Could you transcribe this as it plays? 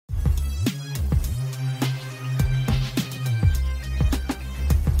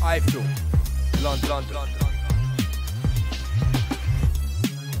iFILM, London.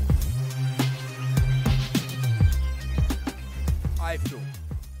 iFILM,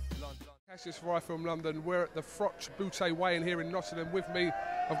 London. Cassius for iFILM London. We're at the Froch Boutte weigh-in here in Nottingham. With me,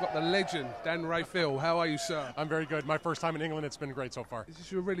 I've got the legend, Dan RAFAEL. How are you, sir? I'm very good. My first time in England. It's been great so far. Is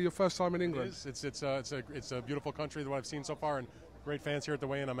this really your first time in England? It is. It's a beautiful country, what I've seen so far, and great fans here at the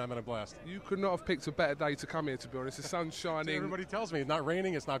weigh-in. I'm having a blast. You could not have picked a better day to come here, to be honest. The sun's shining. Everybody tells me it's not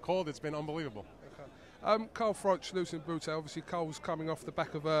raining, it's not cold. It's been unbelievable. Carl Froch, Lucien Boutte. Obviously, Carl's coming off the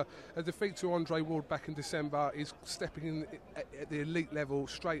back of a defeat to Andre Ward back in December. He's stepping in at the elite level,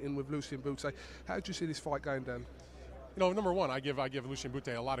 straight in with Lucien Boutte. How do you see this fight going, Dan? You know, number one, I give Lucien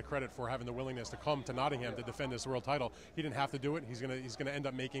Boutte a lot of credit for having the willingness to come to Nottingham to defend this world title. He didn't have to do it. He's gonna end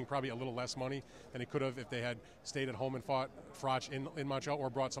up making probably a little less money than he could have if they had stayed at home and fought Froch in Montreal or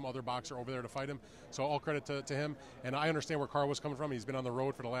brought some other boxer over there to fight him. So all credit to him. And I understand where Carl was coming from. He's been on the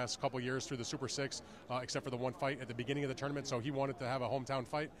road for the last couple years through the Super Six, except for the one fight at the beginning of the tournament. So he wanted to have a hometown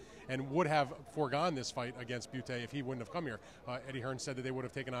fight and would have foregone this fight against Boutte if he wouldn't have come here. Eddie Hearn said that they would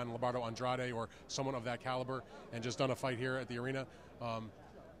have taken on Leonardo Andrade or someone of that caliber and just done a fight here at the arena.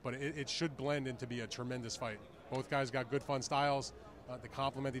 But it should blend into be a tremendous fight. Both guys got good fun styles. They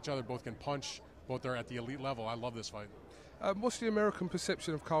complement each other. Both can punch. Both are at the elite level. I love this fight. What's the American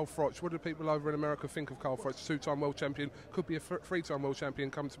perception of Carl Froch? What do people over in America think of Carl Froch? Two-time world champion, could be a three-time world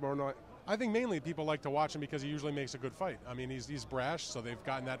champion come tomorrow night. I think mainly people like to watch him because he usually makes a good fight. I mean, he's brash, so they've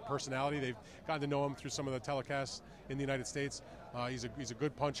gotten that personality. They've gotten to know him through some of the telecasts in the United States. He's a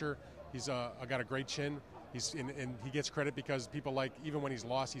good puncher. He's got a great chin. And he gets credit because people like, even when he's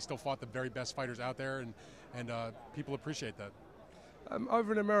lost, he still fought the very best fighters out there, and people appreciate that.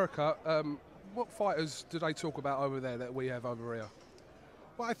 Over in America, what fighters do they talk about over there that we have over here?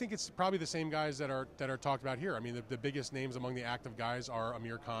 Well, I think it's probably the same guys that are talked about here. I mean, the biggest names among the active guys are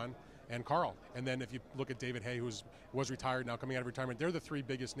Amir Khan and Carl. And then if you look at David Haye, who was retired, now coming out of retirement, they're the three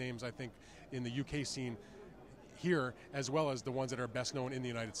biggest names, I think, in the UK scene here, as well as the ones that are best known in the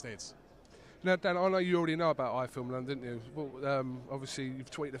United States. Now, Dan, I know you already know about iFILM London, didn't you? Well, obviously, you've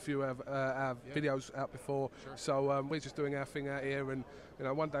tweeted a few of our videos out before, sure. So we're just doing our thing out here, and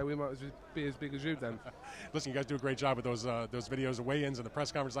one day we might be as big as you, Dan. Listen, you guys do a great job with those videos, the weigh-ins and the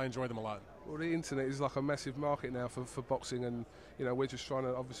press conference. I enjoy them a lot. Well, the internet is like a massive market now for boxing, and we're just trying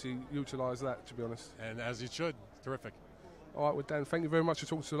to obviously utilise that, to be honest. And as you should, terrific. All right, well, Dan, thank you very much for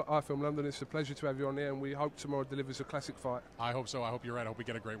talking to iFILM London. It's a pleasure to have you on here, and we hope tomorrow delivers a classic fight. I hope so. I hope you're right. I hope we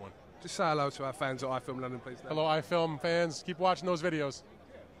get a great one. Just say hello to our fans at iFILM London, please. Dan. Hello, iFILM fans. Keep watching those videos.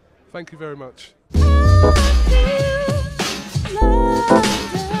 Thank you very much.